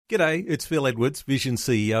G'day, it's Phil Edwards, Vision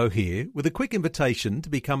CEO here, with a quick invitation to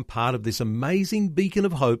become part of this amazing beacon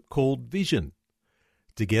of hope called Vision.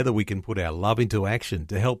 Together we can put our love into action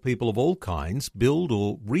to help people of all kinds build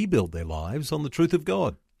or rebuild their lives on the truth of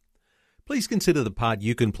God. Please consider the part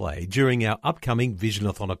you can play during our upcoming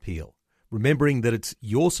Visionathon appeal, remembering that it's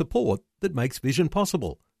your support that makes Vision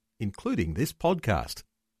possible, including this podcast.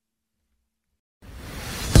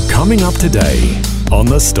 Coming up today on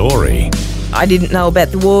The Story. I didn't know about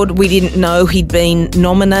the award. We didn't know he'd been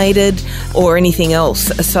nominated or anything else.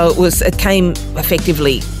 So it came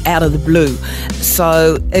effectively out of the blue.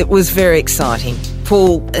 So it was very exciting.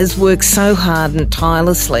 Paul has worked so hard and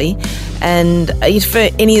tirelessly, and for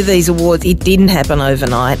any of these awards, it didn't happen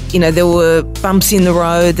overnight. You know, there were bumps in the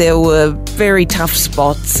road, there were very tough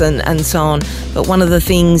spots and so on. But one of the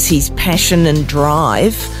things, his passion and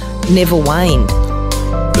drive never waned.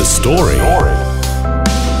 The Story.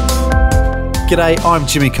 G'day, I'm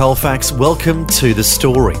Jimmy Colfax. Welcome to The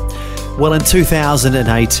Story. Well, in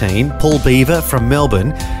 2018, Paul Beaver from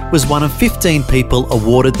Melbourne was one of 15 people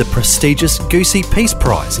awarded the prestigious Gusi Peace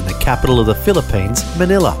Prize in the capital of the Philippines,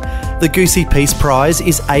 Manila. The Gusi Peace Prize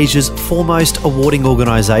is Asia's foremost awarding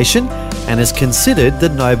organisation and is considered the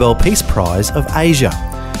Nobel Peace Prize of Asia.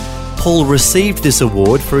 Paul received this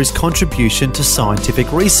award for his contribution to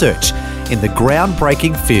scientific research in the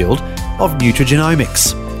groundbreaking field of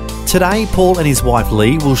nutrigenomics. Today, Paul and his wife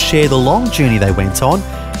Leigh will share the long journey they went on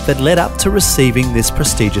that led up to receiving this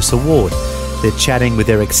prestigious award. They're chatting with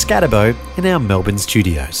Eric Scatterbo in our Melbourne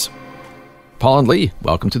studios. Paul and Leigh,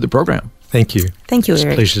 welcome to the program. Thank you. Thank you, It's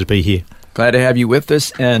Eric. a pleasure to be here. Glad to have you with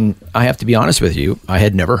us, and I have to be honest with you, I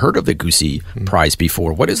had never heard of the Gusi Prize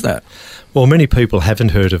before. What is that? Well, many people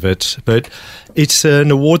haven't heard of it, but it's an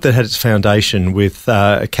award that had its foundation with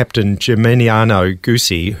Captain Geminiano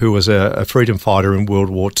Goose-see, who was a freedom fighter in World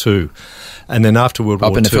War II. And then after World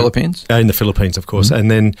War II... Up in the Philippines? In the Philippines, of course. Mm-hmm.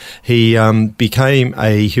 And then he became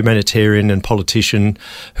a humanitarian and politician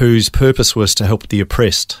whose purpose was to help the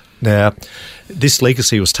oppressed. Now, this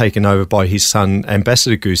legacy was taken over by his son,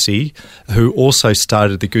 Ambassador Gusi, who also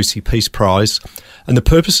started the Gusi Peace Prize. And the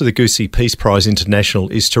purpose of the Gusi Peace Prize International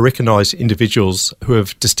is to recognise individuals who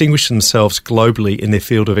have distinguished themselves globally in their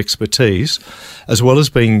field of expertise, as well as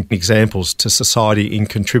being examples to society in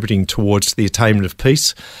contributing towards the attainment of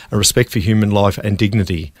peace and respect for human life and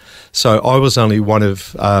dignity. So I was only one of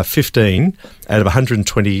 15 out of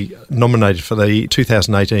 120 nominated for the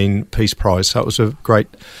 2018 Peace Prize. So it was a great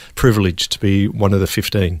privilege to be one of the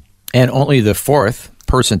 15. And only the fourth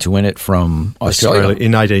person to win it from Australia.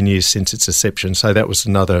 In 18 years since its inception. So that was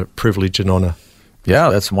another privilege and honour. Yeah,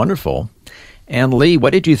 that's wonderful. And Leigh,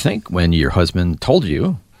 what did you think when your husband told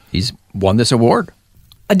you he's won this award?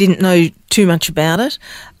 I didn't know too much about it.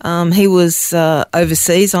 He was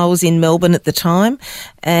overseas. I was in Melbourne at the time,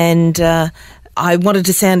 and I wanted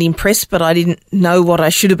to sound impressed, but I didn't know what I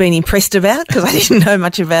should have been impressed about because I didn't know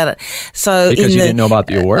much about it. So because you didn't know about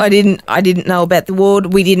the award? I didn't know about the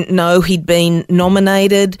award. We didn't know he'd been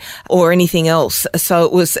nominated or anything else.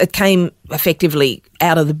 So it came effectively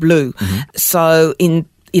out of the blue. Mm-hmm. So in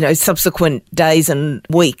subsequent days and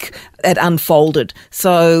week, it unfolded.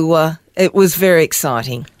 So it was very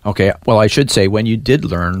exciting. Okay. Well, I should say when you did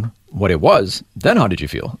learn what it was, then how did you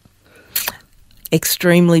feel?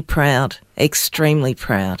 Extremely proud.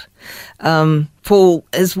 Paul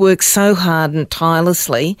has worked so hard and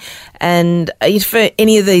tirelessly, and for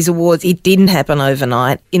any of these awards, it didn't happen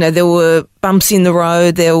overnight. You know, there were bumps in the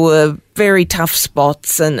road, there were very tough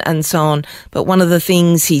spots and so on, but one of the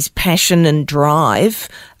things, his passion and drive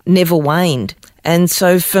never waned. And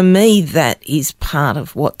so for me, that is part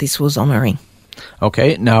of what this was honouring.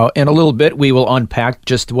 Okay, now in a little bit, we will unpack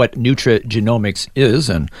just what nutrigenomics is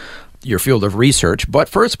and your field of research. But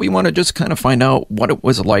first, we want to just kind of find out what it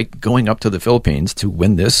was like going up to the Philippines to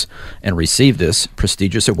win this and receive this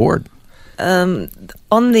prestigious award. On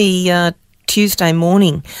the Tuesday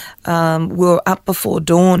morning, we were up before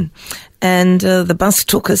dawn, and the bus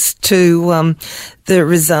took us to the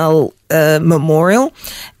Rizal Memorial.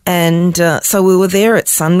 And so we were there at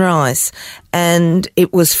sunrise, and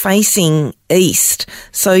it was facing east.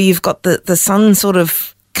 So you've got the sun sort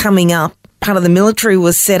of coming up. Part of the military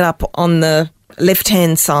was set up on the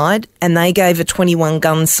left-hand side, and they gave a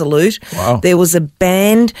 21-gun salute. Wow. There was a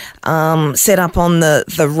band set up on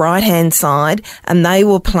the right-hand side, and they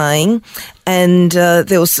were playing, and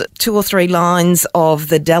there was 2 or 3 lines of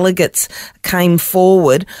the delegates came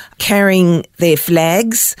forward carrying their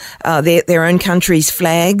flags, their own country's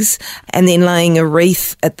flags, and then laying a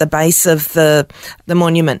wreath at the base of the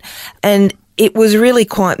monument. And it was really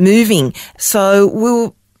quite moving. So we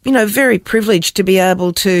were very privileged to be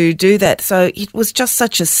able to do that. So it was just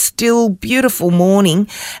such a still, beautiful morning,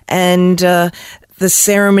 and the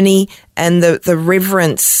ceremony and the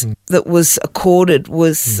reverence that was accorded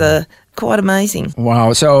was quite amazing.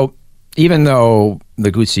 Wow. So even though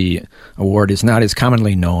the Gusi Award is not as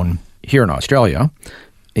commonly known here in Australia,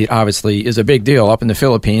 it obviously is a big deal up in the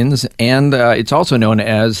Philippines, and it's also known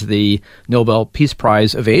as the Nobel Peace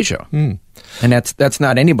Prize of Asia. And that's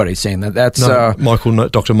not anybody saying that. That's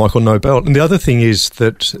Dr. Michael Nobel. And the other thing is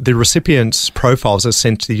that the recipients' profiles are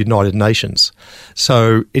sent to the United Nations.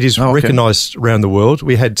 So it is recognised around the world.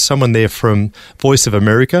 We had someone there from Voice of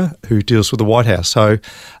America who deals with the White House. So,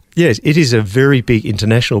 yes, it is a very big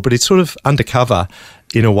international, but it's sort of undercover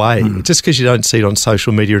in a way. Just because you don't see it on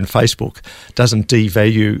social media and Facebook doesn't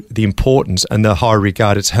devalue the importance and the high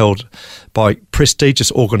regard it's held by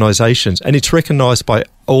prestigious organisations. And it's recognised by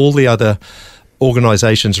all the other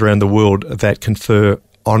organisations around the world that confer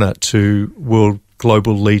honour to world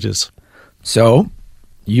global leaders. So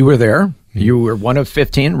you were there. You were one of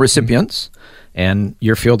 15 recipients. And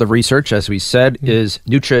your field of research, as we said, is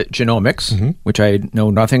nutrigenomics, which I know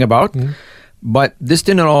nothing about. But this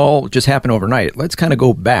didn't all just happen overnight. Let's kind of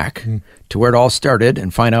go back to where it all started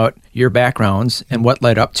and find out your backgrounds and what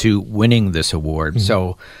led up to winning this award.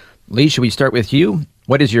 So, Leigh, should we start with you?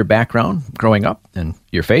 What is your background growing up and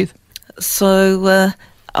your faith? So,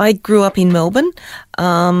 I grew up in Melbourne.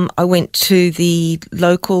 I went to the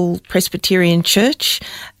local Presbyterian church,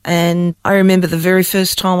 and I remember the very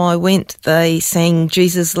first time I went, they sang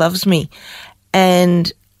 "Jesus Loves Me,"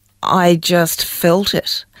 and I just felt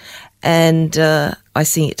it. And I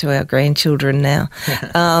sing it to our grandchildren now.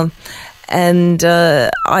 And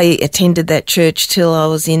I attended that church till I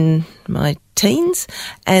was in my teens,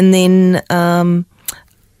 and then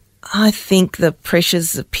I think the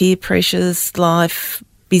pressures, the peer pressures, life,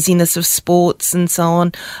 busyness of sports and so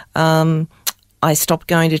on, I stopped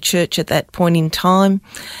going to church at that point in time.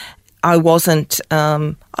 I wasn't,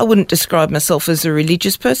 I wouldn't describe myself as a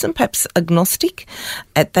religious person, perhaps agnostic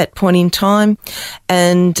at that point in time.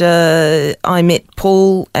 And I met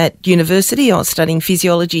Paul at university. I was studying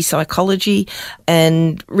physiology, psychology,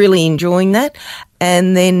 and really enjoying that.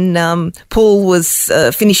 And then Paul was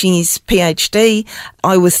finishing his PhD.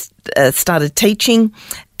 I was started teaching.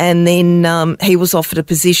 And then he was offered a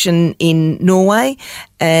position in Norway,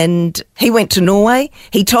 and he went to Norway.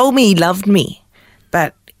 He told me he loved me,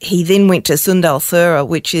 but he then went to Sundalthura,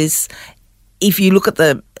 which is, if you look at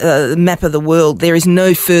the map of the world, there is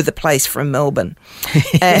no further place from Melbourne. He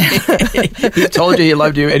told you he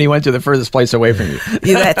loved you, and he went to the furthest place away from you.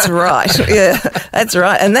 Yeah, that's right. Yeah, that's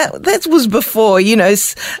right. And that was before,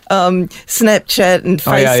 Snapchat and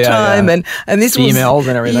FaceTime and this was emails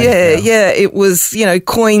and everything. Yeah. It was,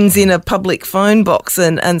 coins in a public phone box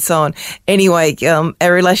and so on. Anyway,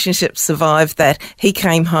 our relationship survived that. He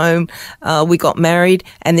came home, we got married,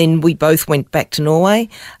 and then we both went back to Norway.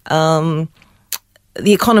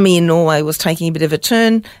 The economy in Norway was taking a bit of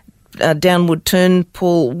a downward turn.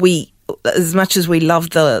 Paul, as much as we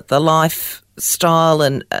loved the lifestyle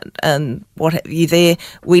and what have you there,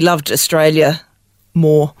 we loved Australia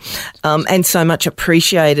more, and so much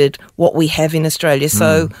appreciated what we have in Australia.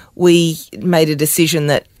 So we made a decision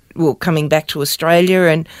that we're coming back to Australia,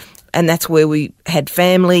 and that's where we had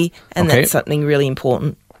family, and that's something really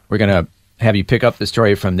important. We're going to have you pick up the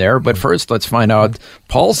story from there. But first, let's find out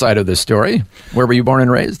Paul's side of the story. Where were you born and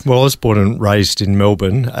raised? Well, I was born and raised in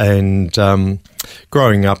Melbourne, and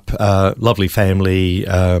growing up, lovely family.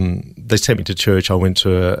 They sent me to church. I went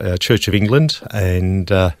to a Church of England,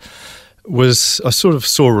 and I sort of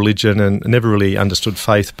saw religion and never really understood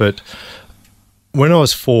faith. But when I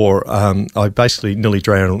was 4, I basically nearly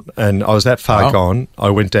drowned, and I was that far gone. I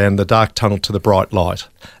went down the dark tunnel to the bright light,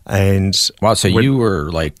 and so you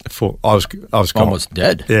were like I was gone. Almost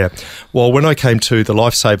dead. Yeah. Well, when I came to, the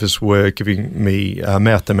lifesavers were giving me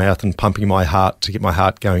mouth to mouth and pumping my heart to get my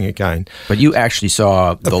heart going again. But you actually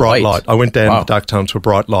saw the bright light. I went down the dark tunnel to a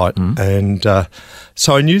bright light, and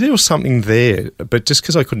so I knew there was something there, but just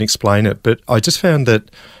because I couldn't explain it. But I just found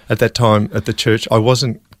that at that time at the church, I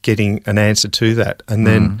wasn't getting an answer to that. And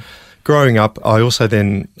then growing up, I also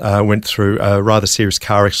then went through a rather serious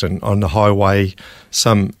car accident on the highway.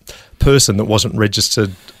 Some person that wasn't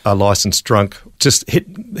registered, licensed drunk, just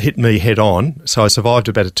hit me head on. So I survived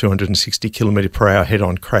about a 260 kilometre per hour head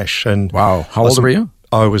on crash. And wow. How old were you?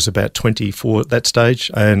 I was about 24 at that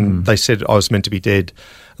stage, and they said I was meant to be dead.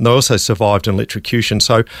 And they also survived an electrocution.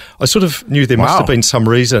 So I sort of knew there must have been some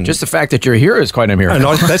reason. Just the fact that you're here is quite a miracle.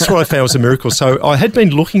 And that's what I found was a miracle. So I had been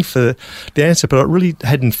looking for the answer, but I really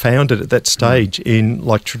hadn't found it at that stage in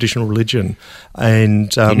like traditional religion.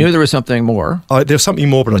 And you knew there was something more. There was something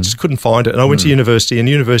more, but I just couldn't find it. And I went to university, and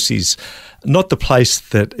university's not the place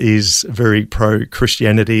that is very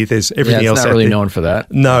pro-Christianity. There's everything else out out really there. known for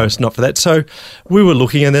that. No, it's not for that. So we were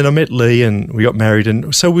looking, and then I met Leigh, and we got married,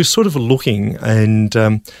 and so we were sort of looking, and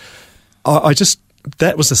I just,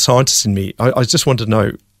 that was the scientist in me. I just wanted to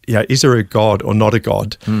know, is there a God or not a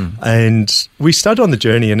God? And we started on the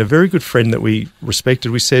journey, and a very good friend that we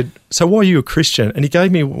respected, we said, so why are you a Christian? And he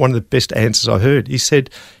gave me one of the best answers I heard. He said,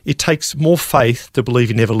 it takes more faith to believe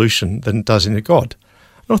in evolution than it does in a God.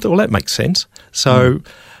 And I thought, well, that makes sense. So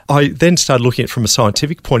I then started looking at it from a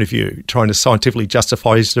scientific point of view, trying to scientifically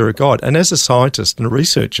justify, is there a God? And as a scientist and a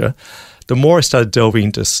researcher, the more I started delving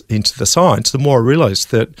into the science, the more I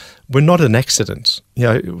realised that we're not an accident.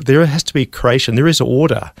 There has to be creation. There is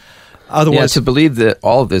order. Otherwise, to believe that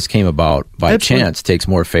all of this came about by chance takes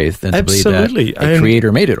more faith than to believe that a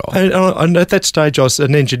creator made it all. And at that stage, I was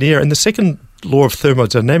an engineer. And the second law of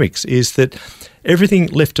thermodynamics is that everything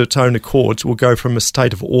left to its own accords will go from a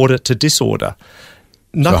state of order to disorder.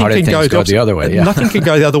 Nothing can go the other way. Yeah. Nothing can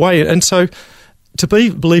go the other way. And so to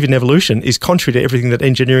believe in evolution is contrary to everything that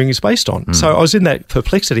engineering is based on. So I was in that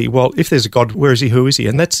perplexity. Well, if there's a God, where is he? Who is he?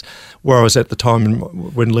 And that's where I was at the time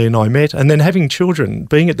when Leigh and I met. And then having children,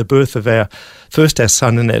 being at the birth of our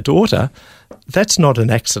son and our daughter, that's not an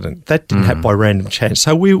accident. That didn't happen by random chance.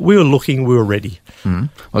 So we were looking, we were ready. Well,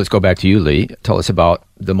 let's go back to you, Leigh. Tell us about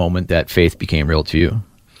the moment that faith became real to you.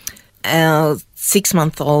 Our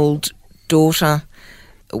 6-month-old daughter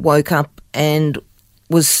woke up and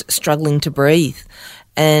was struggling to breathe,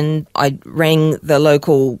 and I rang the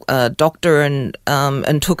local doctor and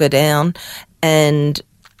took her down, and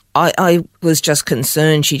I was just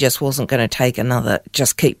concerned she just wasn't going to take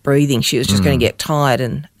just keep breathing. She was just going to get tired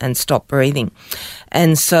and stop breathing.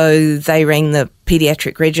 And so they rang the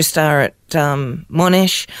paediatric registrar at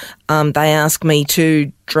Monash. They asked me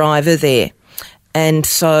to drive her there. And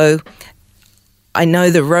so I know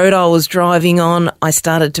the road I was driving on, I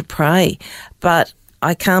started to pray, but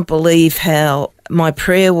I can't believe how my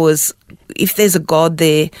prayer was, if there's a God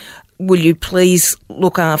there, will you please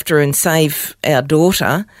look after and save our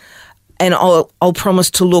daughter? And I'll promise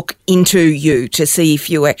to look into you to see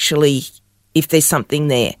if there's something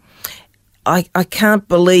there. I can't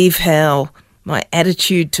believe how my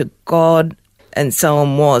attitude to God and so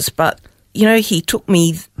on was, but he took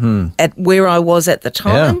me at where I was at the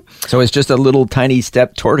time. Yeah. So it's just a little tiny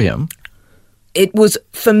step toward him.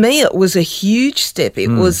 For me, it was a huge step. It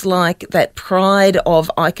was like that pride of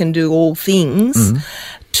I can do all things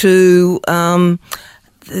to,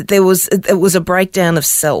 there was a breakdown of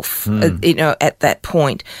self, at that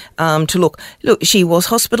point, to look, she was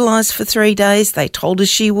hospitalised for 3 days. They told us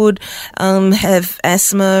she would have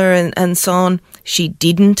asthma and so on. She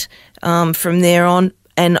didn't from there on.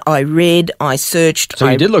 And I read, I searched. So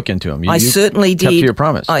you did look into him. I certainly did. Kept to your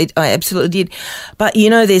promise. I absolutely did. But,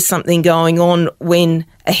 there's something going on when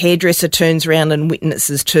a hairdresser turns around and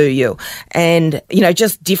witnesses to you. And,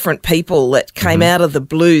 just different people that came out of the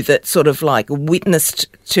blue that sort of like witnessed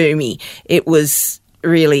to me. It was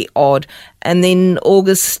really odd. And then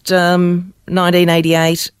August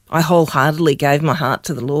 1988, I wholeheartedly gave my heart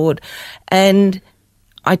to the Lord. And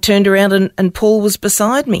I turned around and Paul was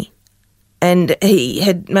beside me. And he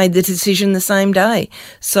had made the decision the same day.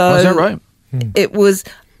 So is that right? It was,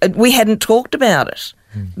 we hadn't talked about it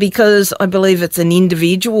because I believe it's an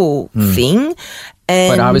individual thing.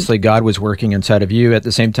 And but obviously God was working inside of you at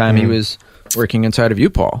the same time he was working inside of you,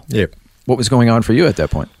 Paul. Yep. What was going on for you at that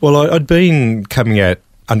point? Well, I'd been coming at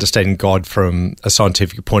understanding God from a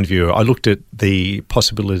scientific point of view. I looked at the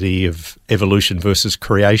possibility of evolution versus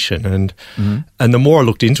creation. And the more I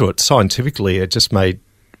looked into it scientifically, it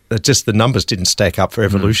just the numbers didn't stack up for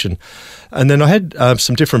evolution. And then I had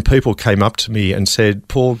some different people came up to me and said,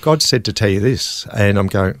 Paul, God said to tell you this. And I'm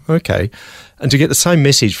going, okay. And to get the same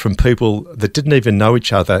message from people that didn't even know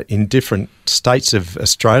each other in different states of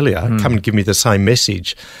Australia come and give me the same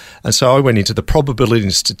message. And so I went into the probability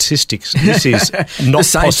and statistics. This is not the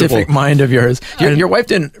scientific possible. mind of yours. Your wife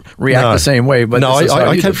didn't react the same way. But no,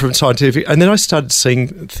 I came from scientific. And then I started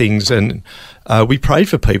seeing things and we prayed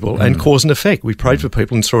for people and cause and effect. We prayed for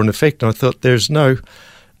people and saw an effect. And I thought there's no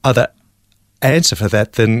other answer for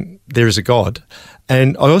that than there is a God.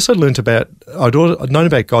 And I also learned I'd known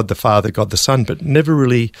about God the Father, God the Son, but never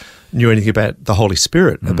really knew anything about the Holy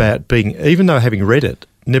Spirit, about being, even though having read it,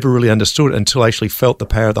 never really understood until I actually felt the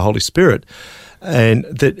power of the Holy Spirit, and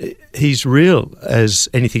that he's real as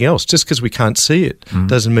anything else. Just because we can't see it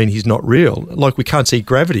doesn't mean he's not real. Like we can't see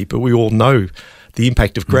gravity, but we all know the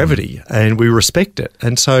impact of gravity and we respect it.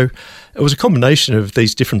 And so it was a combination of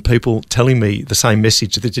these different people telling me the same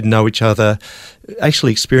message that didn't know each other,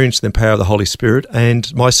 actually experiencing the power of the Holy Spirit,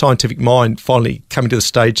 and my scientific mind finally coming to the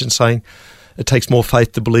stage and saying, it takes more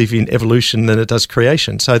faith to believe in evolution than it does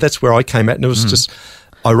creation. So that's where I came at, and it was just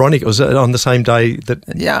ironic. It was on the same day that...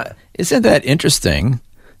 Yeah, isn't that interesting?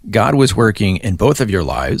 God was working in both of your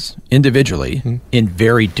lives, individually, in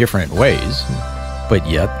very different ways, but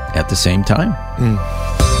yet at the same time.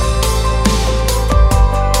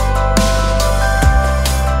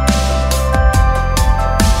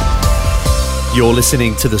 You're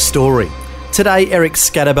listening to The Story. Today, Eric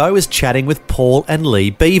Scatterbo is chatting with Paul and Leigh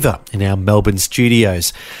Beaver in our Melbourne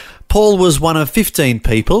studios. Paul was one of 15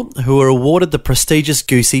 people who were awarded the prestigious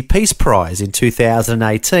Gusi Peace Prize in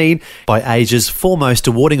 2018 by Asia's foremost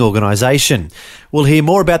awarding organisation. We'll hear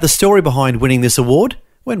more about the story behind winning this award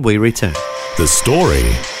when we return. The Story.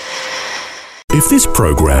 If this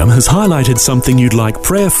program has highlighted something you'd like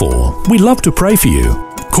prayer for, we'd love to pray for you.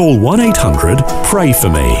 Call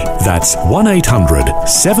 1-800-PRAY-FOR-ME. That's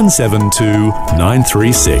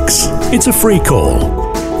 1-800-772-936. It's a free call.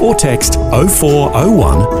 Or text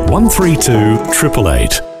 0401 132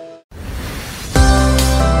 888.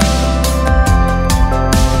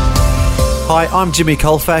 Hi, I'm Jimmy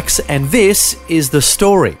Colfax, and this is The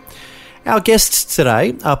Story. Our guests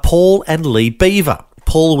today are Paul and Leigh Beaver.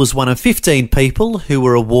 Paul was one of 15 people who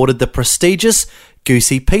were awarded the prestigious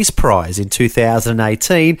Gusi Peace Prize in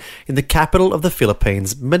 2018 in the capital of the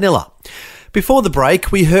Philippines, Manila. Before the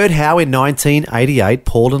break, we heard how in 1988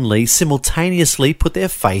 Paul and Leigh simultaneously put their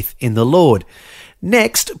faith in the Lord.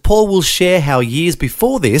 Next, Paul will share how years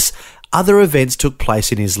before this, other events took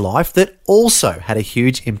place in his life that also had a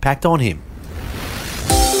huge impact on him.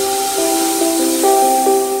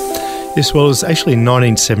 Yes, well, it was actually in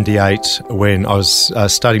 1978 when I was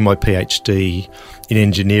studying my PhD in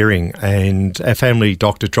engineering, and our family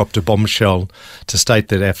doctor dropped a bombshell to state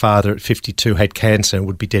that our father at 52 had cancer and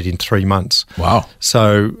would be dead in 3 months. Wow.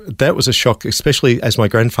 So that was a shock, especially as my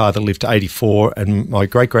grandfather lived to 84 and my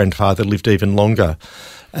great-grandfather lived even longer.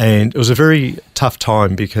 And it was a very tough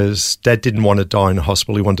time because Dad didn't want to die in a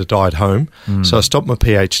hospital, he wanted to die at home. So I stopped my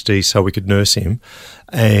PhD so we could nurse him.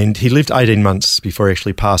 And he lived 18 months before he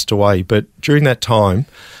actually passed away. But during that time,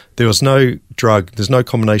 there was no drug, there's no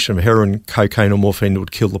combination of heroin, cocaine or morphine that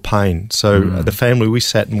would kill the pain. So the family, we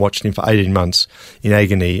sat and watched him for 18 months in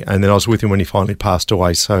agony, and then I was with him when he finally passed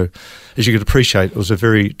away. So as you could appreciate, it was a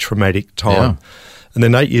very traumatic time. Yeah. And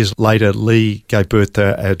then 8 years later, Leigh gave birth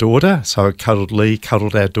to our daughter. So I cuddled Leigh,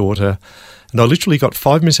 cuddled our daughter. And I literally got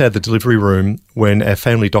 5 minutes out of the delivery room when our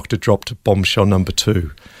family doctor dropped bombshell number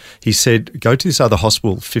 2. He said, go to this other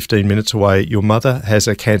hospital 15 minutes away. Your mother has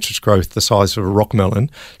a cancerous growth the size of a rock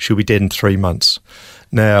melon. She'll be dead in 3 months.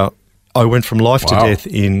 Now, I went from life to death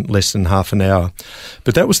in less than half an hour.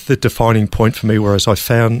 But that was the defining point for me, whereas I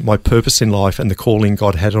found my purpose in life and the calling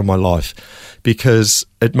God had on my life, because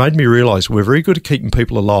it made me realise we're very good at keeping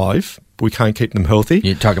people alive, but we can't keep them healthy.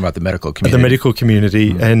 You're talking about the medical community. The medical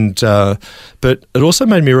community. And but it also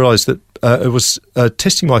made me realise that it was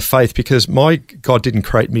testing my faith, because my God didn't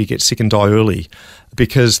create me to get sick and die early,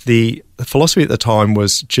 because the philosophy at the time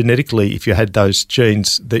was genetically, if you had those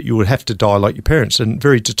genes, that you would have to die like your parents, and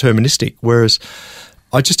very deterministic, whereas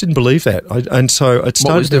I just didn't believe that. And so it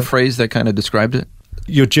started. What was the phrase that kind of described it?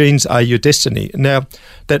 Your genes are your destiny. Now,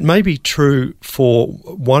 that may be true for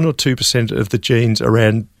 1 or 2% of the genes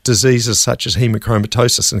around diseases such as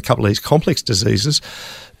hemochromatosis and a couple of these complex diseases,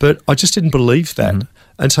 but I just didn't believe that.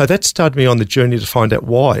 And so that started me on the journey to find out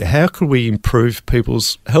why. How could we improve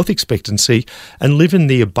people's health expectancy and live in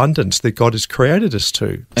the abundance that God has created us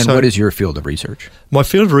to? And what is your field of research? My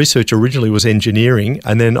field of research originally was engineering,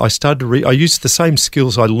 and then I started I used the same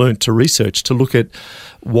skills I learnt to research to look at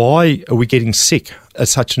why are we getting sick at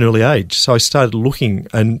such an early age. So I started looking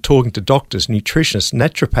and talking to doctors, nutritionists,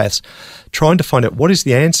 naturopaths, trying to find out what is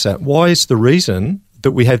the answer, why is the reason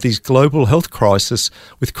that we have these global health crises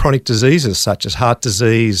with chronic diseases such as heart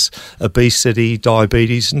disease, obesity,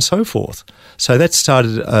 diabetes, and so forth. So that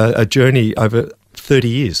started a journey over 30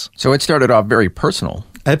 years. So it started off very personal.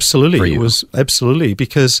 Absolutely. It was absolutely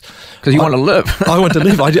because you want to live. I want to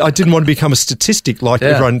live. I didn't want to become a statistic like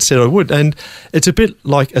everyone said I would. And it's a bit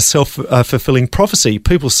like a self-fulfilling prophecy.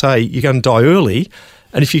 People say you're going to die early,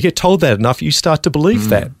 and if you get told that enough, you start to believe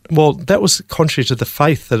that. Well, that was contrary to the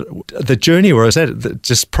faith, that the journey where I was at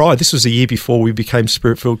just prior. This was a year before we became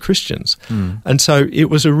Spirit-filled Christians. And so it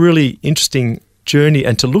was a really interesting journey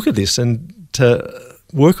and to look at this and to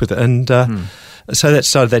work with it. And so that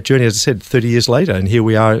started that journey, as I said, 30 years later. And here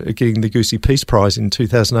we are getting the Gusi Peace Prize in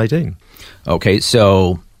 2018. Okay,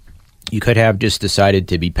 so you could have just decided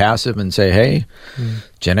to be passive and say, hey,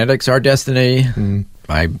 genetics are destiny.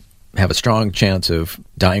 I have a strong chance of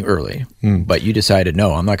dying early. But you decided,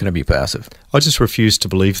 no, I'm not going to be passive. I just refused to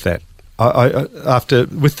believe that.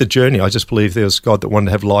 With the journey, I just believed there was God that wanted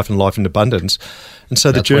to have life and life in abundance. And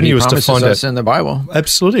so the journey was to find out. That's in the Bible.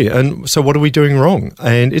 Absolutely. And so what are we doing wrong?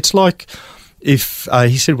 And it's like if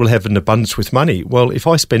he said we'll have an abundance with money. Well, if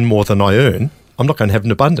I spend more than I earn, I'm not going to have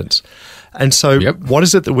an abundance. And so what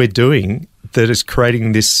is it that we're doing that is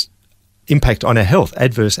creating this impact on our health,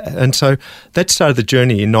 adverse? And so that started the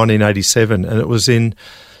journey in 1987, and it was in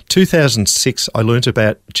 2006 I learned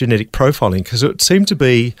about genetic profiling, because it seemed to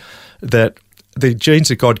be that the genes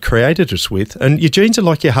that God created us with, and your genes are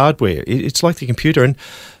like your hardware. It's like the computer, and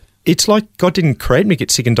it's like God didn't create me to get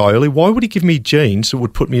sick and die early. Why would he give me genes that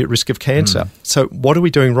would put me at risk of cancer? So what are we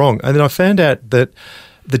doing wrong? And then I found out that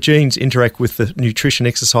the genes interact with the nutrition,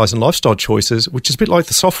 exercise and lifestyle choices, which is a bit like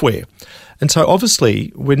the software. And so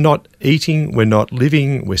obviously we're not eating, we're not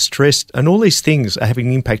living, we're stressed, and all these things are having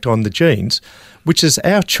an impact on the genes, which is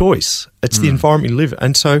our choice. It's the environment we live in.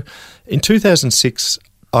 And so in 2006,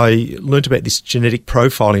 I learned about this genetic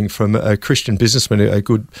profiling from a Christian businessman, a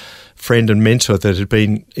good friend and mentor that had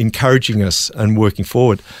been encouraging us and working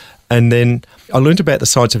forward. And then I learned about the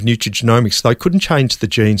science of nutrigenomics. I couldn't change the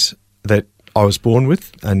genes that I was born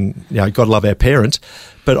with, and God love our parents,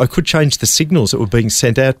 but I could change the signals that were being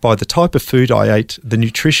sent out by the type of food I ate, the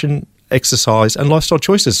nutrition, exercise and lifestyle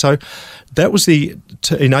choices. So that was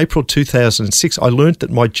in April 2006, I learned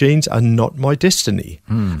that my genes are not my destiny.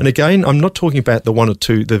 And again, I'm not talking about the one or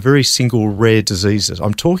two, the very single rare diseases.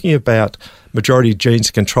 I'm talking about majority of genes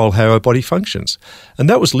that control how our body functions. And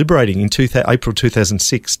that was liberating in April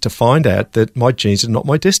 2006 to find out that my genes are not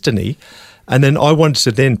my destiny. And then I wanted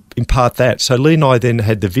to then impart that. So Leigh and I then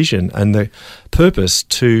had the vision and the purpose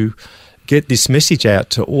to get this message out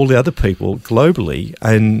to all the other people globally.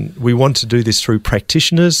 And we want to do this through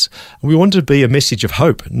practitioners. We wanted to be a message of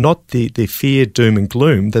hope, not the fear, doom and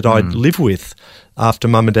gloom that I'd live with after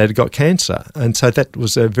Mum and Dad had got cancer. And so that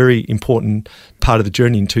was a very important part of the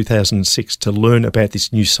journey in 2006 to learn about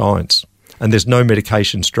this new science. And there's no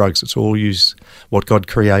medications, drugs. It's all use what God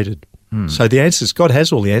created. So the answers, God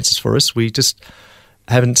has all the answers for us. We just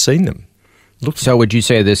haven't seen them. So would you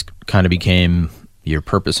say this kind of became your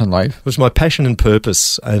purpose in life? It was my passion and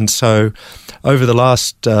purpose. And so over the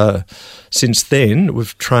last, since then,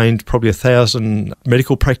 we've trained probably 1,000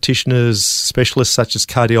 medical practitioners, specialists such as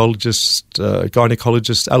cardiologists,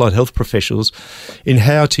 gynecologists, allied health professionals, in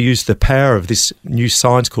how to use the power of this new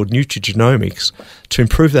science called nutrigenomics to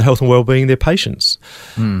improve the health and well-being of their patients.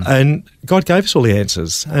 And God gave us all the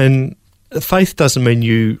answers. And faith doesn't mean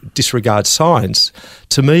you disregard science.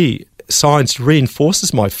 To me, science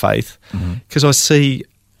reinforces my faith because I see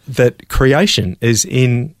that creation is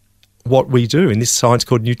in what we do in this science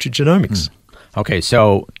called nutrigenomics. Okay,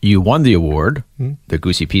 so you won the award, the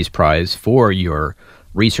Gusi Peace Prize, for your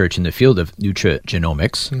research in the field of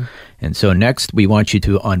nutrigenomics. And so next we want you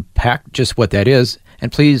to unpack just what that is,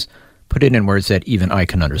 and please put it in words that even I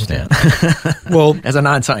can understand. Well, as a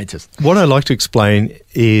non-scientist. What I like to explain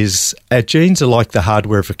is our genes are like the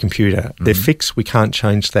hardware of a computer. They're fixed. We can't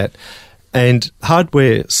change that. And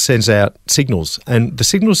hardware sends out signals. And the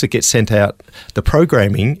signals that get sent out, the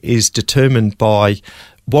programming is determined by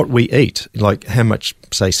what we eat, like how much,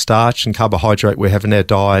 say, starch and carbohydrate we have in our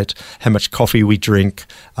diet, how much coffee we drink,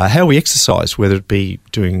 how we exercise, whether it be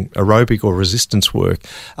doing aerobic or resistance work.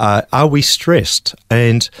 Are we stressed?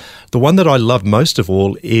 And the one that I love most of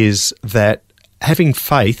all is that having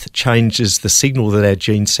faith changes the signal that our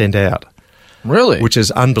genes send out. Really? Which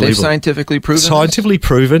is unbelievable. They've scientifically proven Scientifically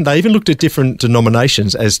proven. They even looked at different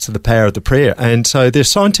denominations as to the power of the prayer. And so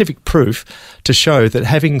there's scientific proof to show that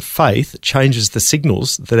having faith changes the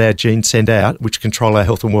signals that our genes send out, which control our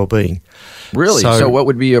health and well-being. Really? So what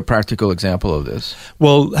would be a practical example of this?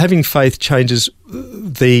 Well, having faith changes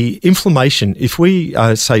the inflammation. If we,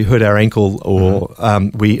 say, hurt our ankle or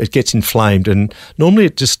it gets inflamed, and normally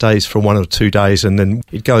it just stays for 1 or 2 days and then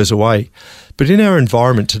it goes away. But in our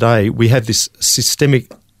environment today, we have this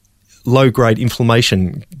systemic low-grade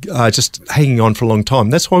inflammation just hanging on for a long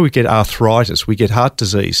time. That's why we get arthritis, we get heart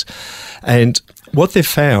disease. And what they've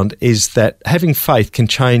found is that having faith can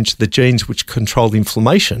change the genes which control the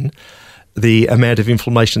inflammation, the amount of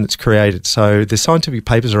inflammation that's created. So there's scientific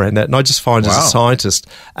papers around that. And I just find as a scientist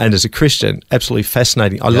and as a Christian, absolutely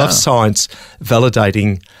fascinating. I love science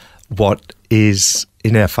validating what is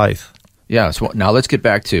in our faith. Yeah. So now let's get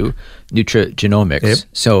back to nutrigenomics. Yep.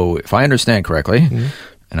 So if I understand correctly,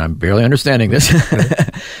 and I'm barely understanding this,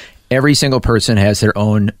 every single person has their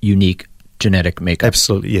own unique genetic makeup.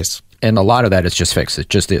 Absolutely, yes. And a lot of that is just fixed. It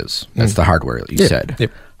just is. That's the hardware you said.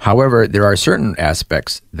 Yep. However, there are certain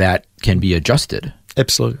aspects that can be adjusted.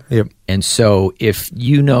 Absolutely, yep. And so if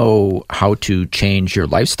you know how to change your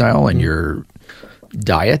lifestyle and your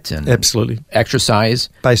diet and absolutely exercise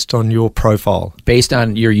based on your profile, based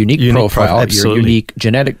on your unique profile, your absolutely. unique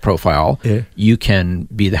genetic profile, Yeah. you can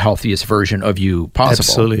be the healthiest version of you possible.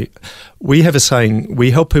 Absolutely. We have a saying,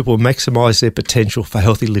 we help people maximize their potential for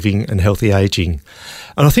healthy living and healthy aging.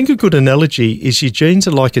 And I think a good analogy is your genes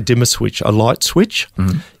are like a dimmer switch, a light switch.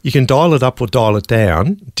 You can dial it up or dial it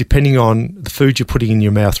down depending on the food you're putting in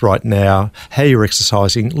your mouth right now, how you're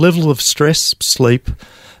exercising, level of stress, sleep,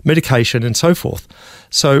 medication, and so forth.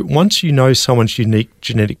 So once you know someone's unique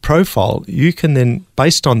genetic profile, you can then,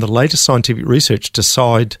 based on the latest scientific research,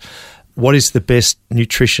 decide what is the best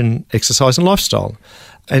nutrition, exercise, and lifestyle.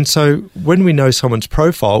 And so when we know someone's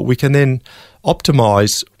profile, we can then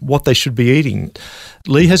optimize what they should be eating.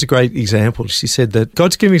 Leigh has a great example. She said that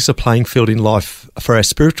God's giving us a playing field in life for our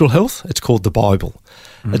spiritual health. It's called the Bible.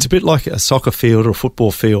 It's a bit like a soccer field or a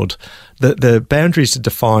football field. The boundaries are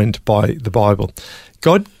defined by the Bible.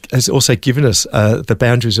 God has also given us the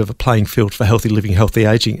boundaries of a playing field for healthy living, healthy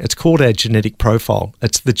aging. It's called our genetic profile.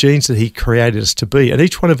 It's the genes that He created us to be, and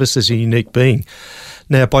each one of us is a unique being.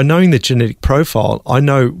 Now, by knowing the genetic profile, I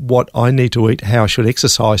know what I need to eat, how I should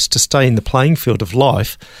exercise to stay in the playing field of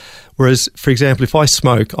life. Whereas, for example, if I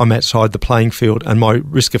smoke, I'm outside the playing field and my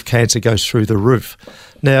risk of cancer goes through the roof.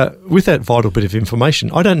 Now, with that vital bit of information,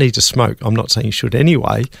 I don't need to smoke. I'm not saying you should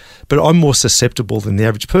anyway, but I'm more susceptible than the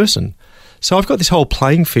average person. So I've got this whole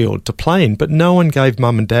playing field to play in, but no one gave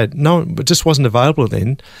mum and dad, it just wasn't available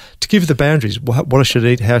then to give the boundaries, what I should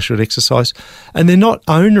eat, how I should exercise. And they're not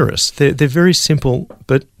onerous. They're very simple,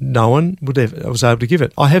 but no one was able to give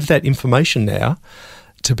it. I have that information now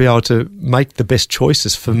to be able to make the best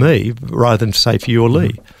choices for me rather than, say, for you or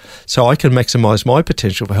Leigh. So I can maximise my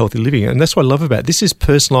potential for healthy living. And that's what I love about it. This is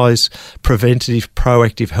personalised, preventative,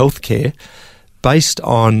 proactive healthcare based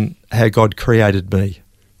on how God created me.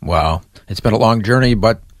 Wow. It's been a long journey,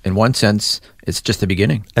 but in one sense, it's just the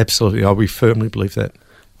beginning. Absolutely. We firmly believe that.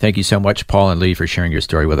 Thank you so much, Paul and Leigh, for sharing your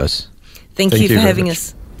story with us. Thank you for having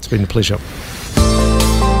us. It's been a pleasure.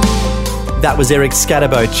 That was Eric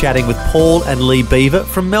Scatterbo chatting with Paul and Leigh Beaver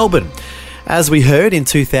from Melbourne. As we heard, in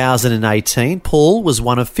 2018, Paul was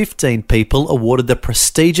one of 15 people awarded the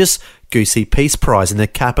prestigious Gusi Peace Prize in the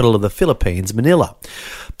capital of the Philippines, Manila.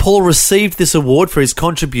 Paul received this award for his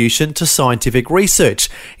contribution to scientific research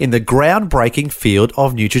in the groundbreaking field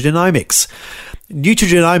of nutrigenomics.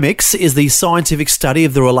 Nutrigenomics is the scientific study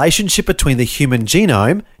of the relationship between the human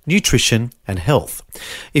genome, nutrition, and health.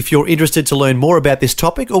 If you're interested to learn more about this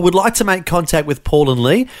topic or would like to make contact with Paul and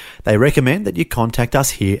Leigh, they recommend that you contact us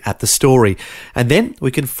here at The Story, and then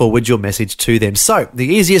we can forward your message to them. So, the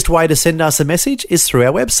easiest way to send us a message is through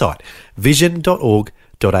our website,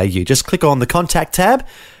 vision.org.au. Just click on the contact tab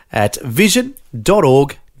at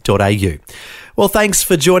vision.org.au. Well, thanks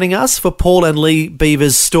for joining us for Paul and Leigh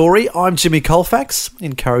Beaver's story. I'm Jimmy Colfax,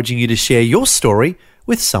 encouraging you to share your story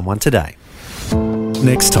with someone today.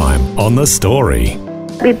 Next time on The Story.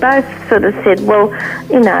 We both sort of said, well,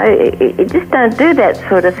 you just don't do that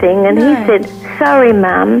sort of thing. And he said, sorry,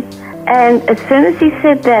 Mum. And as soon as he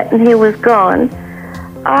said that and he was gone,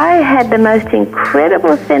 I had the most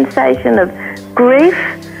incredible sensation of grief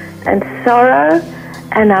and sorrow,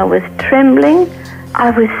 and I was trembling. I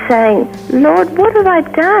was saying, Lord, what have I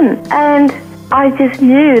done? And I just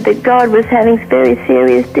knew that God was having very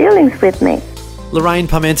serious dealings with me. Lorraine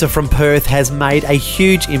Parmenter from Perth has made a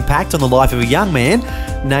huge impact on the life of a young man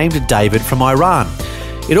named David from Iran.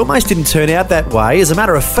 It almost didn't turn out that way. As a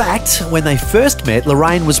matter of fact, when they first met,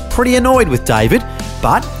 Lorraine was pretty annoyed with David,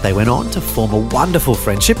 but they went on to form a wonderful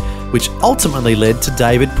friendship, which ultimately led to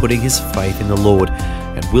David putting his faith in the Lord.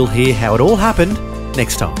 And we'll hear how it all happened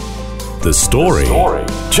next time. The Story.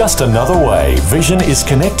 Just another way Vision is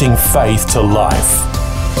connecting faith to life.